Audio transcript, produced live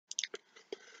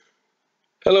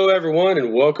Hello everyone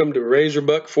and welcome to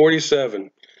Razorbuck 47.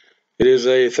 It is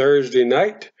a Thursday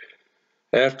night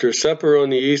after supper on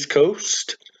the East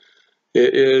Coast.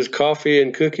 It is coffee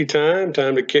and cookie time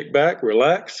to kick back,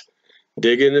 relax,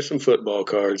 dig into some football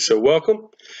cards. So welcome.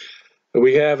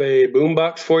 We have a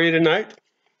BOOMbox for you tonight.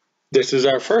 This is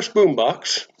our first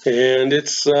BOOMbox and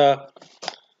it's a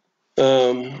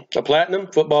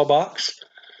platinum football box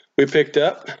we picked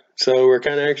up. So we're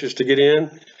kind of anxious to get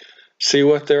in, see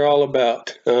what they're all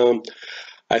about.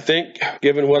 I think,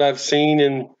 given what I've seen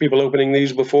in people opening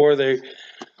these before, they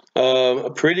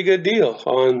a pretty good deal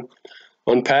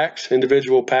on packs,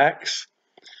 individual packs,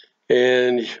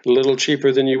 and a little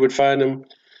cheaper than you would find them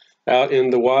out in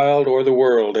the wild or the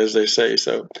world, as they say.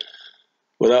 So,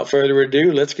 without further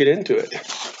ado, let's get into it.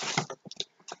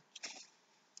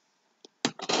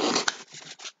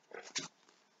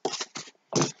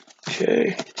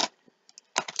 Okay.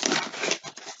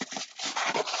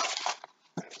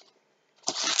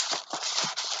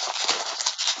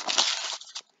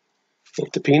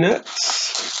 Get the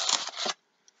peanuts.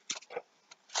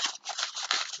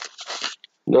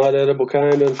 Not edible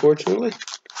kind, unfortunately.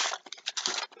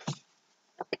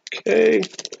 Okay.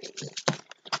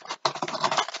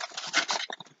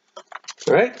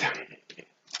 All right.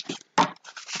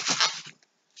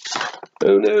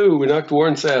 Oh no, we knocked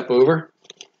Warren Sapp over.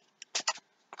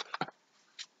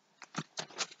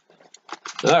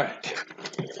 All right.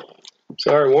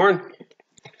 Sorry, Warren.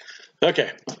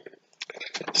 Okay.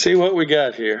 See what we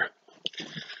got here.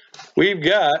 We've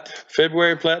got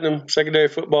February Platinum Secondary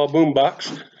Football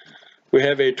BOOMbox. We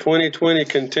have a 2020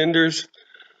 Contenders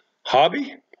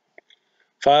Hobby.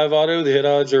 5 auto. The hit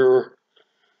odds are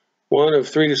 1 of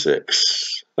 3 to 6.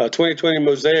 2020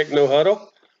 Mosaic No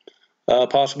Huddle.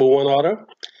 Possible 1 auto.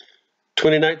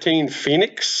 2019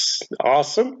 Phoenix.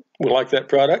 Awesome. We like that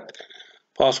product.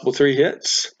 Possible 3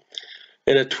 hits.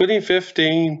 And a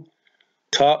 2015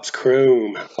 Topps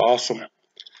Chrome. Awesome.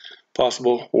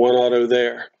 Possible 1 auto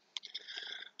there.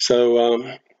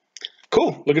 So,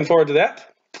 cool. Looking forward to that.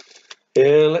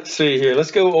 And let's see here.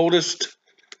 Let's go oldest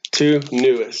to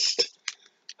newest.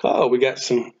 Oh, we got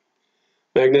some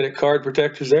magnetic card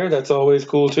protectors there. That's always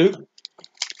cool too.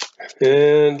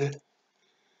 And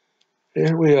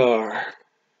there we are.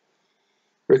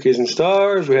 Rookies and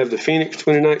Stars. We have the Phoenix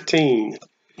 2019.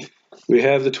 We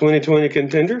have the 2020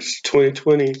 Contenders.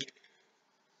 2020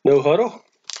 No Huddle.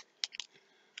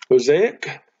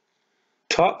 Mosaic.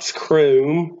 Topps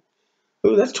Chrome.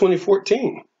 Oh, that's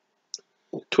 2014.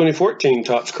 2014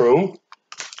 Topps Chrome.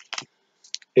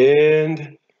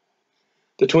 And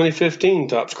the 2015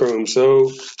 Topps Chrome.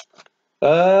 So,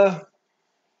 okay,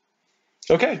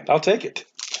 I'll take it.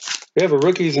 We have a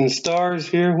Rookies and Stars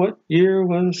here. What year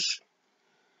was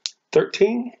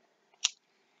 13?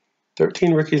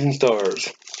 13 Rookies and Stars.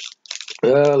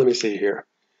 Let me see here.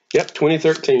 Yep,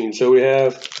 2013. So we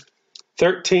have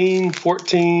 13,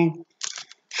 14,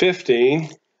 15,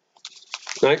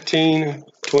 19,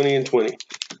 20, and 20.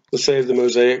 Let's save the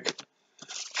Mosaic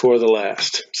for the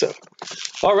last. So,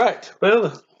 all right.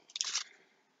 Well,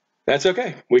 that's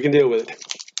okay. We can deal with it.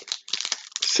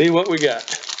 See what we got.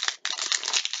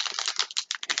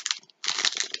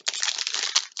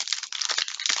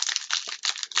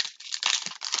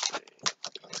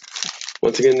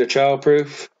 Once again, they're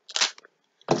childproof.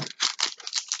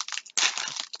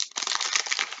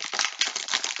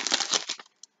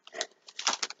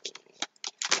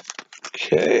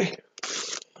 Okay.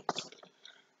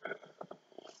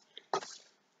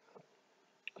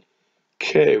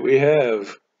 Okay, we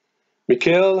have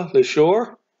Mikel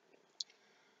Leshore,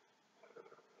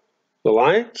 the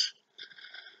Lions.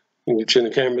 You can get you in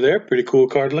the camera there. Pretty cool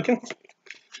card looking.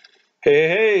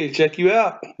 Hey, check you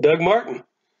out. Doug Martin.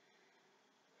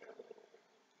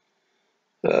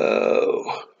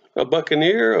 A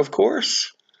Buccaneer, of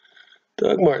course.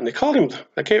 Doug Martin. They called him,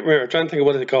 I can't remember. I'm trying to think of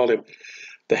what they called him.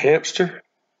 The hamster?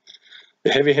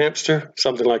 The heavy hamster?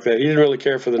 Something like that. He didn't really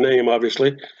care for the name,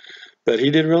 obviously. But he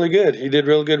did really good. He did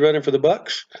real good running for the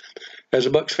Bucs. As a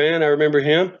Bucs fan, I remember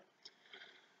him.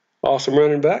 Awesome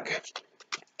running back.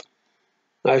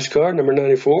 Nice card, number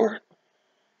 94.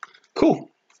 Cool.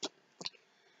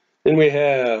 Then we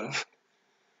have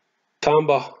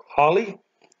Tamba Hali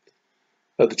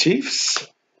of the Chiefs.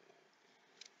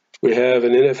 We have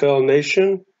an NFL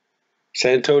Nation,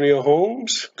 Santonio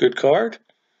Holmes. Good card.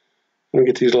 Let me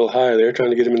get these a little higher there, trying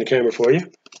to get them in the camera for you.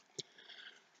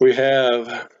 We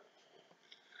have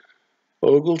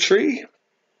Ogletree,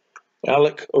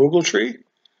 Alec Ogletree,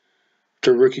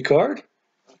 to rookie card.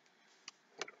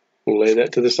 We'll lay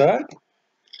that to the side.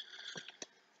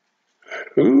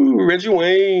 Ooh, Reggie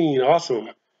Wayne, awesome.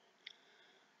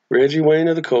 Reggie Wayne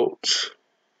of the Colts.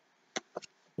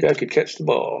 Guy could catch the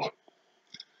ball.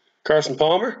 Carson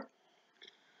Palmer,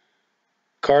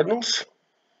 Cardinals,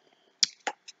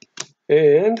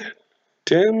 and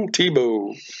Tim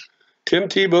Tebow. Tim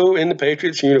Tebow in the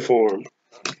Patriots uniform.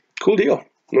 Cool deal.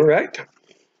 All right.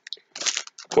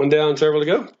 One down, several to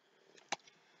go.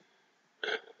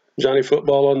 Johnny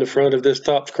Football on the front of this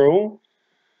Topps Chrome.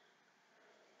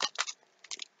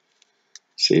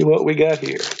 See what we got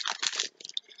here.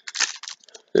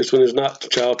 This one is not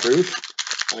childproof.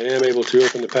 I am able to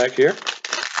open the pack here.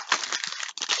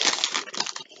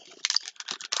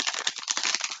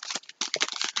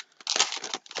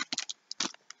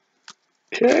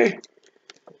 Okay.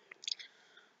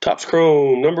 Topps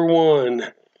Chrome, number 1.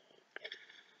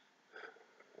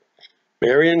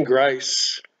 Marion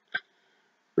Grice.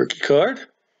 Rookie card.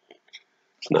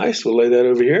 It's nice. We'll lay that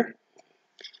over here.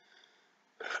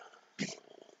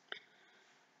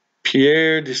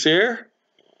 Pierre Desir.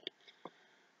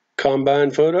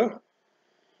 Combine photo.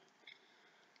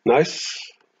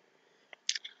 Nice.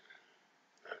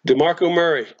 DeMarco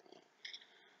Murray.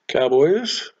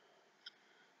 Cowboys.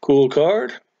 Cool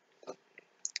card.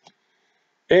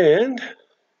 And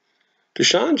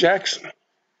Deshaun Jackson.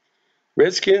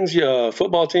 Redskins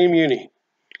football team uni.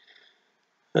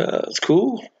 That's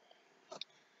cool.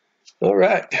 All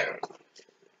right.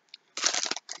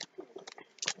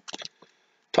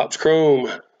 Topps Chrome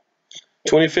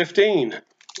 2015.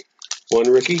 1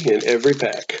 rookie in every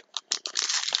pack.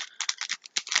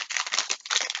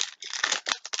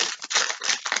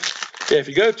 Yeah, if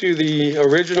you go to the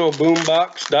original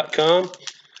BOOMbox.com,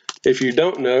 if you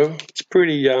don't know, it's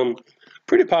pretty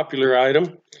popular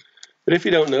item. But if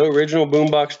you don't know,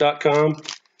 originalboombox.com,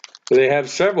 they have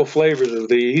several flavors of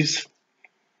these.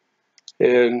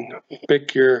 And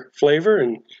pick your flavor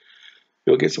and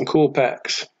you'll get some cool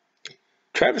packs.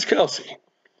 Travis Kelce.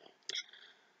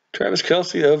 Travis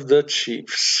Kelce of the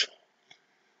Chiefs.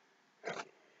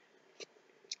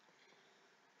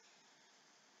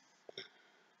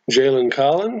 Jalen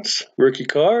Collins, rookie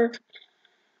card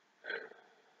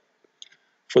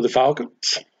for the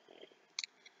Falcons.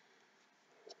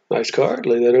 Nice card,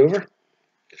 lay that over.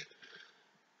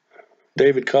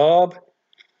 David Cobb,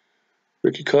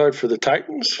 rookie card for the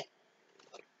Titans.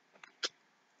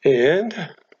 And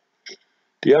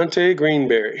Deontay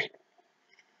Greenberry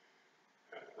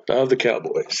of the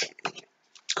Cowboys.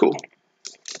 Cool.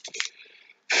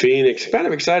 Phoenix. Kind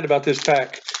of excited about this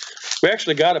pack. We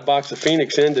actually got a box of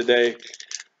Phoenix in today.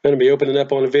 Going to be opening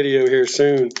up on a video here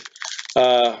soon.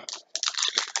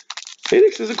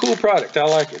 Phoenix is a cool product. I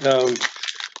like it.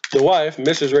 The wife,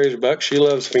 Mrs. Razorbuck, she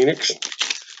loves Phoenix.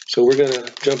 So we're going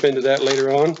to jump into that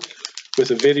later on with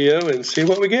a video and see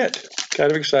what we get.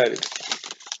 Kind of excited.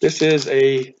 This is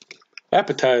a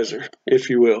appetizer, if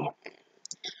you will.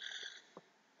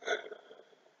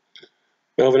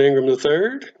 Melvin Ingram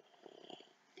III.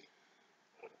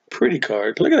 Pretty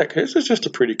card. Look at that. This is just a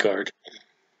pretty card.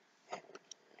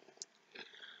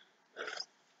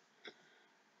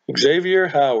 Xavier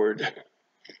Howard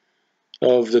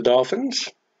of the Dolphins.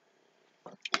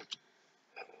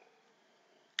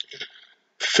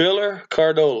 Filler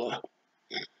Cardola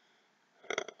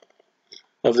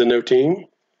of the No Team.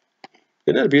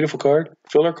 Isn't that a beautiful card?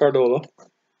 Filler Cardola.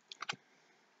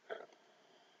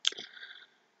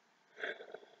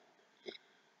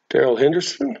 Darrell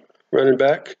Henderson, running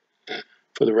back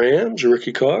for the Rams,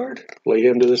 rookie card. Lay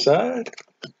him to the side.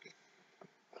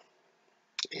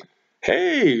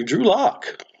 Hey, Drew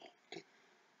Lock.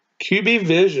 QB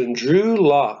Vision, Drew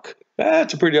Lock.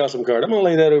 That's a pretty awesome card. I'm going to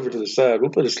lay that over to the side.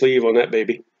 We'll put a sleeve on that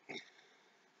baby.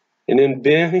 And then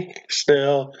Benny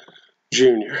Snell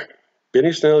Jr.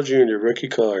 Benny Snell Jr., rookie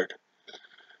card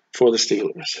for the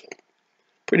Steelers.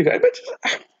 Pretty good.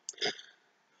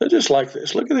 I just like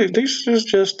this. Look at this. This is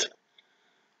just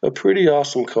a pretty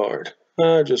awesome card.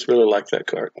 I just really like that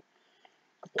card.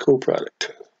 Cool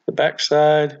product. The back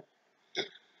side,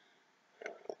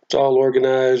 it's all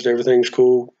organized. Everything's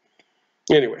cool.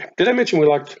 Anyway, did I mention we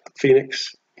liked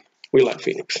Phoenix? We like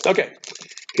Phoenix. Okay,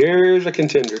 here's a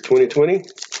contender, 2020.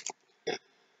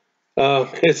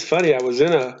 It's funny. I was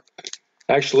in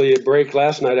actually a break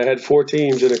last night. I had 4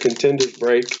 teams in a contenders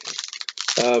break.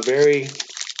 Very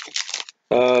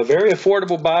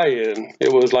affordable buy-in.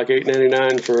 It was like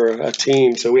 $8.99 for a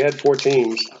team, so we had 4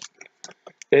 teams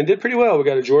and did pretty well. We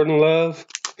got a Jordan Love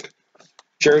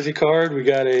jersey card. We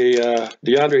got a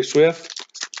DeAndre Swift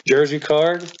jersey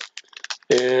card,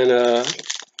 and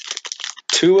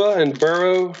Tua and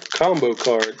Burrow combo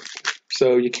card.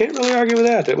 So you can't really argue with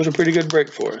that. That was a pretty good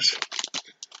break for us.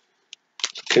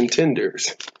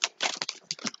 Contenders.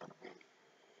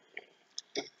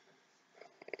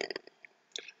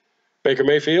 Baker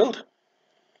Mayfield,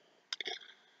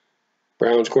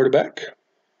 Browns quarterback.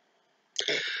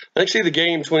 I see the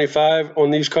game 25 on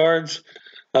these cards.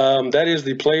 That is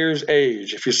the player's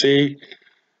age. If you see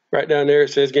right down there,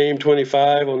 it says game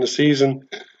 25 on the season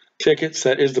tickets.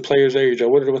 That is the player's age. I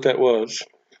wondered what that was.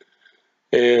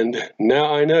 And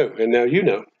now I know, and now you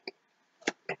know.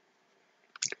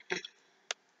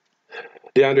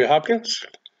 DeAndre Hopkins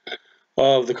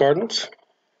of the Cardinals.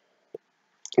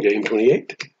 Game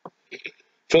 28.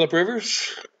 Phillip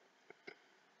Rivers,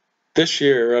 this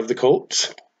year of the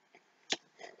Colts.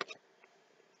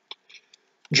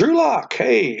 Drew Lock,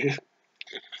 hey.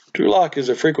 Drew Lock is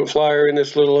a frequent flyer in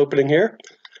this little opening here.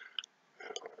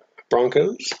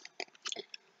 Broncos.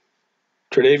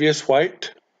 Tre'Davious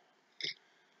White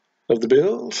of the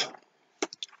Bills.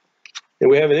 And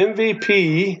we have an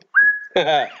MVP,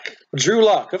 Drew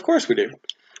Lock. Of course we do.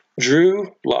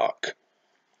 Drew Lock.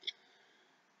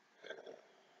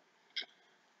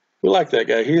 We like that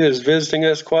guy. He is visiting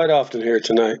us quite often here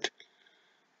tonight.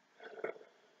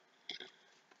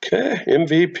 Okay,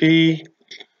 MVP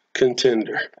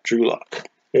contender, Drew Lock.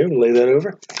 Okay, we'll lay that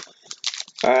over.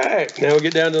 All right, now we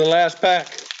get down to the last pack.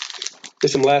 Get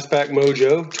some last pack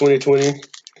mojo, 2020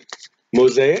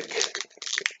 Mosaic.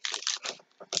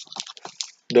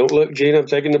 Don't look, Gene, I'm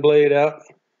taking the blade out.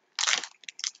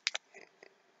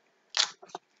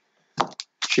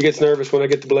 She gets nervous when I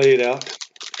get the blade out.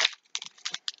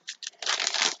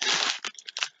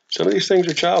 Some of these things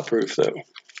are childproof, though.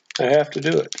 I have to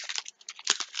do it.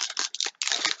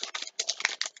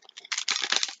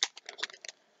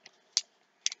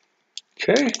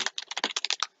 Okay.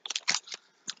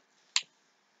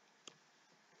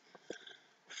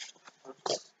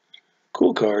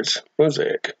 Cool cards.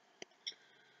 Mosaic.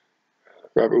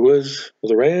 Robert Woods of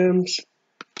the Rams.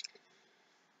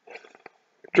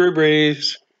 Drew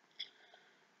Brees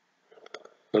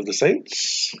of the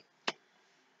Saints.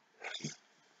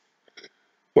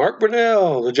 Mark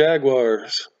Brunell, the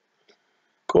Jaguars.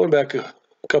 Going back a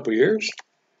couple years.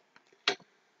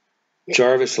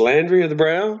 Jarvis Landry of the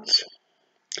Browns.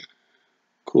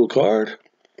 Cool card.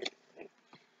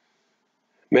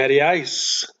 Matty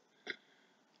Ice,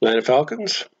 Atlanta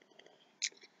Falcons.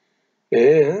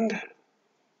 And,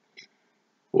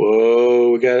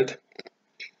 whoa, we got it.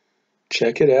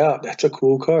 Check it out. That's a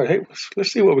cool card. Hey,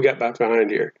 let's see what we got back behind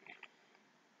here.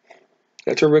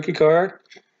 That's a rookie card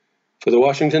for the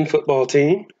Washington football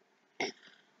team.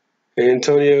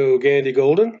 Antonio Gandy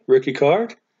Golden, rookie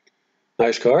card.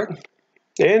 Nice card.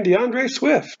 And DeAndre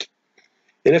Swift,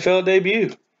 NFL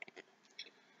debut.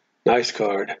 Nice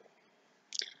card.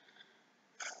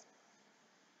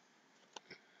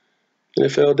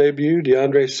 NFL debut,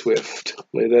 DeAndre Swift.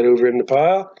 Lay that over in the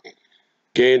pile.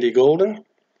 Gandy Golden.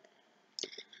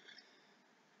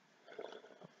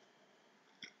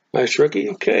 Nice rookie.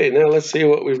 Okay, now let's see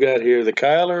what we've got here. The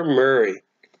Kyler Murray.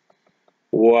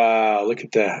 Wow, look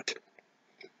at that.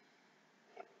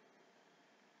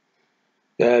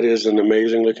 That is an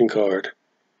amazing looking card.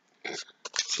 Let's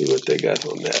see what they got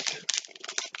on that.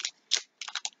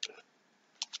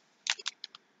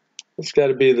 It's got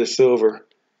to be the silver.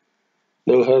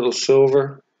 No Huddle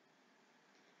silver.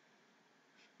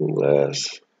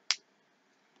 Glass.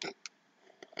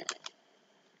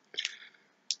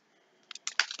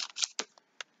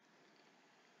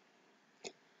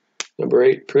 Number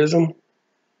 8 Prism.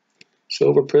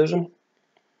 Silver Prism.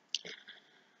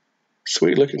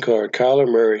 Sweet looking card. Kyler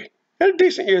Murray. Had a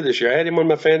decent year this year. I had him on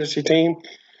my fantasy team,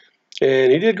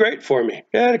 and he did great for me.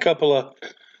 He had a couple of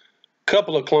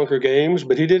clunker games,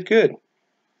 but he did good.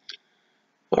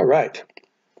 All right.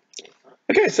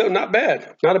 Okay, so not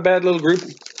bad. Not a bad little group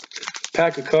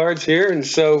pack of cards here. And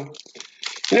so,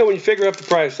 you know, when you figure up the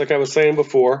price, like I was saying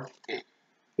before,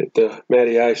 get the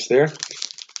Matty Ice there.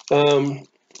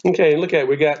 Okay, look at it.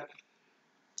 We got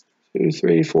 2,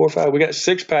 3, 4, 5. We got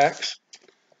 6 packs.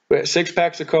 We got 6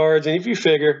 packs of cards. And if you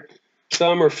figure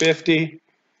some are 50,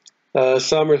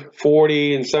 some are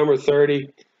 40, and some are 30.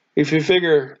 If you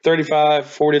figure $35,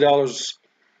 $40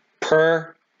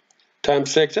 per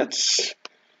times 6, that's,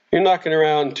 you're knocking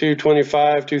around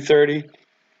 $225, $230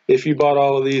 if you bought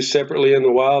all of these separately in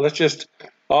the wild. That's just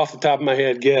off the top of my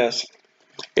head guess.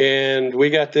 And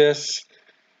we got this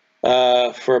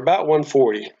for about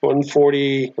 $140.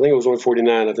 $140, I think it was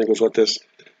 $149, I think was what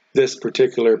this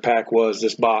particular pack was,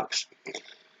 this box.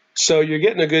 So you're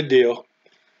getting a good deal.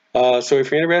 So if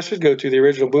you're interested, go to the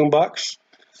original BOOMbox,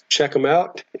 check them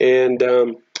out, and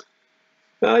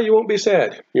you won't be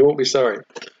sad. You won't be sorry.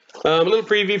 A little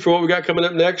preview for what we got coming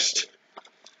up next.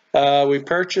 We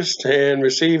purchased and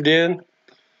received in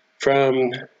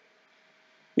from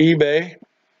eBay.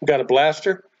 We got a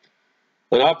blaster,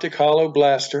 an optic hollow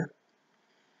blaster.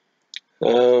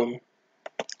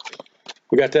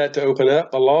 We got that to open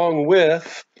up along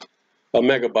with a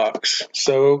mega box.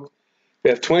 So we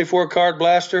have 24 card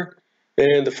blaster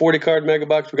and the 40 card mega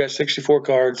box. We got 64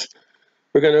 cards.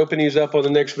 We're going to open these up on the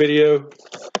next video,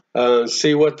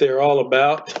 see what they're all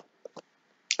about.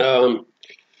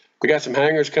 We got some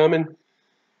hangers coming,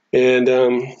 and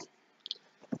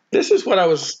this is what I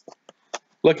was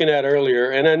looking at earlier.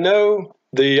 And I know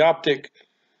the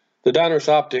Donruss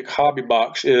Optic hobby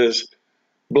box is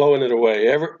blowing it away.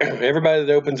 Everybody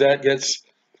that opens that gets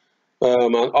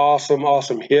an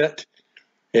awesome hit,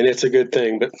 and it's a good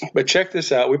thing. But check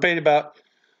this out. We paid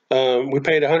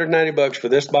 $190 for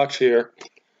this box here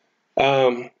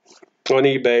on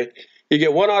eBay. You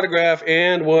get one autograph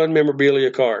and one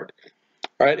memorabilia card.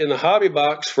 All right, in the hobby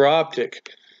box for Optic,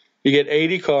 you get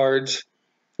 80 cards.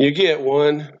 You get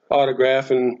one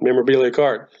autograph and memorabilia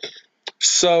card.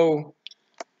 So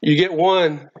you get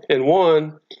one and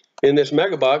one in this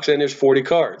mega box, and there's 40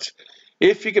 cards.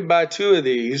 If you could buy two of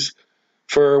these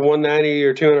for $190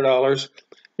 or $200,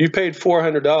 you paid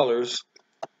 $400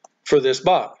 for this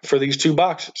box, for these two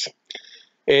boxes.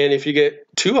 And if you get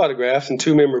two autographs and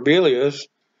two memorabilias,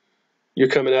 you're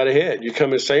coming out ahead. You're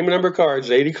coming the same number of cards,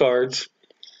 80 cards,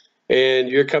 and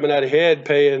you're coming out ahead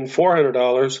paying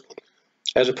 $400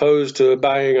 as opposed to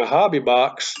buying a hobby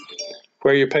box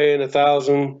where you're paying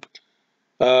 $1,000,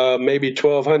 maybe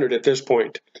 $1,200 at this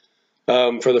point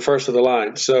for the first of the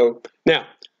line. So now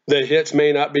the hits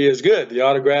may not be as good. The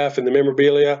autograph and the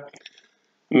memorabilia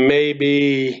may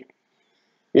be,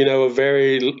 you know, a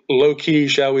very low-key,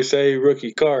 shall we say,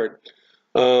 rookie card,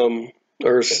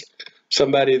 or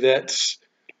somebody that's,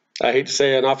 I hate to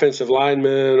say, an offensive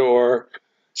lineman or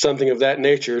something of that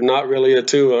nature, not really a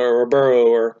Tua or a Burrow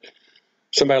or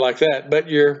somebody like that, but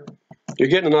you're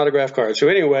getting an autograph card. So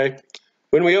anyway,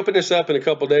 when we open this up in a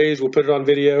couple days, we'll put it on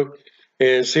video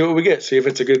and see what we get, see if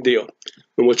it's a good deal,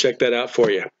 and we'll check that out for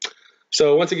you.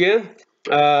 So once again,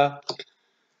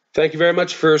 thank you very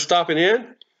much for stopping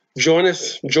in,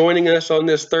 joining us on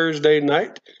this Thursday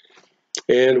night,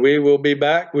 and we will be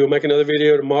back. We'll make another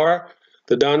video tomorrow,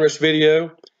 the Donruss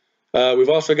video. We've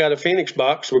also got a Phoenix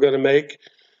box we're going to make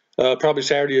probably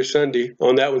Saturday or Sunday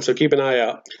on that one, so keep an eye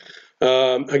out.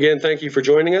 Again, thank you for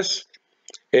joining us.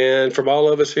 And from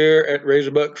all of us here at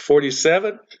Razorbuck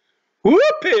 47,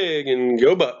 whooping and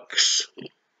go Bucks.